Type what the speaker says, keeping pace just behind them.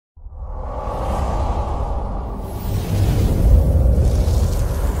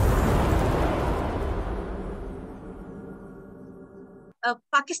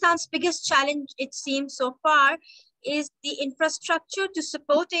Pakistan's biggest challenge, it seems so far, is the infrastructure to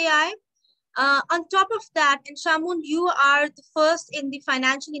support AI. On top of that, and Shamoon, you are the first in the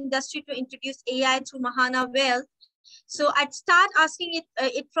financial industry to introduce AI through Mahaana Wealth. So I'd start asking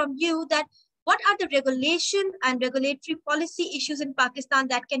it from you that what are the regulation and regulatory policy issues in Pakistan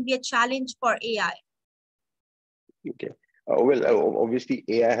that can be a challenge for AI? Okay. Obviously,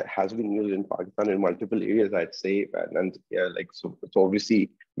 AI has been used in Pakistan in multiple areas, I'd say, and yeah, so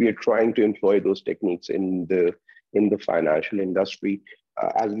obviously we are trying to employ those techniques in the financial industry.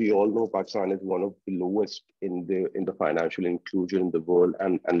 As we all know, Pakistan is one of the lowest in the financial inclusion in the world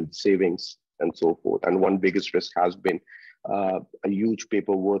and savings and so forth. And one biggest risk has been a huge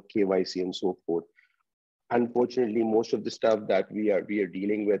paperwork, KYC, and so forth. Unfortunately, most of the stuff that we are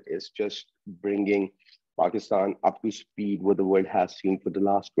dealing with is just bringing Pakistan up to speed what the world has seen for the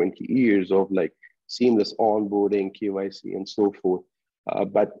last 20 years of like seamless onboarding, KYC, and so forth.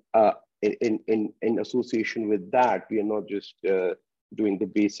 But in association with that, we are not just doing the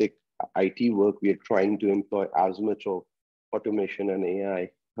basic IT work. We are trying to employ as much of automation and AI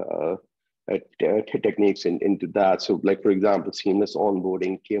techniques into that. So like, for example, seamless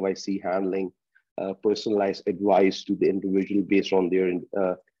onboarding, KYC handling, personalized advice to the individual based on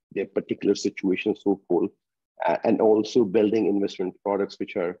their particular situation, so forth, and also building investment products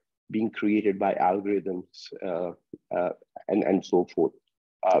which are being created by algorithms and so forth.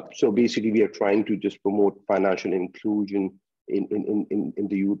 So basically, we are trying to just promote financial inclusion in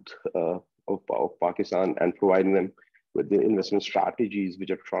the youth of Pakistan and providing them with the investment strategies which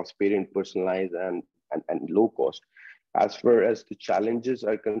are transparent, personalized, and low cost. As far as the challenges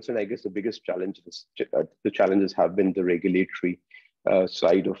are concerned, I guess the biggest challenges have been the regulatory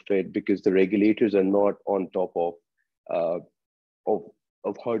side of it, because the regulators are not on top of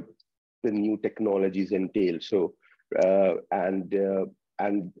how the new technologies entail. So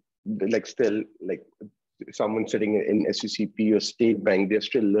and like still like someone sitting in SCCP or State Bank, they're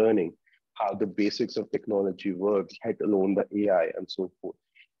still learning how the basics of technology works, let alone the AI and so forth.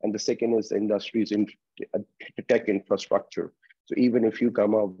 And the second is the industry's tech infrastructure. So even if you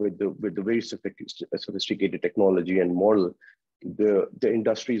come up with the very sophisticated technology and model, the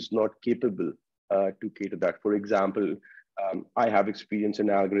industry is not capable to cater that. For example, I have experience in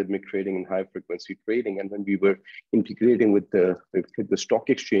algorithmic trading and high frequency trading, and when we were integrating with the stock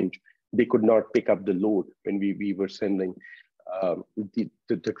exchange, they could not pick up the load when we were sending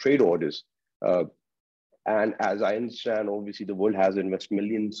the trade orders. And as I understand, obviously the world has invested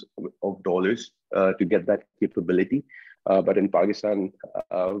millions of dollars to get that capability. But in Pakistan,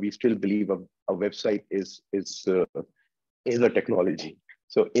 we still believe a website is a technology.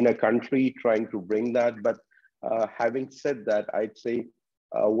 So in a country trying to bring that, but having said that, I'd say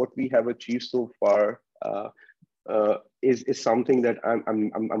what we have achieved so far is something that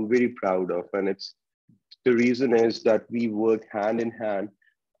I'm very proud of, and the reason is that we work hand in hand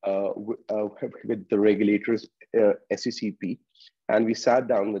with the regulators, SCCP, and we sat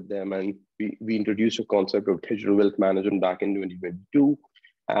down with them and we introduced a concept of digital wealth management back in 2022,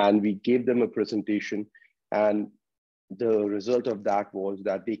 and we gave them a presentation, and the result of that was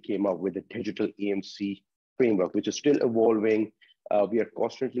that they came up with a digital AMC framework, which is still evolving. We are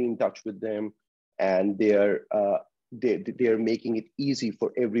constantly in touch with them, and they are making it easy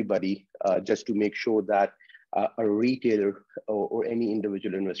for everybody just to make sure that a retailer or any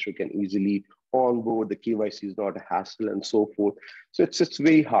individual investor can easily onboard. The KYC is not a hassle and so forth. So it's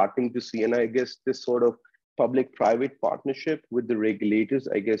very heartening to see. And I guess this sort of public-private partnership with the regulators,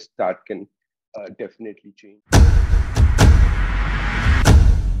 I guess that can definitely change.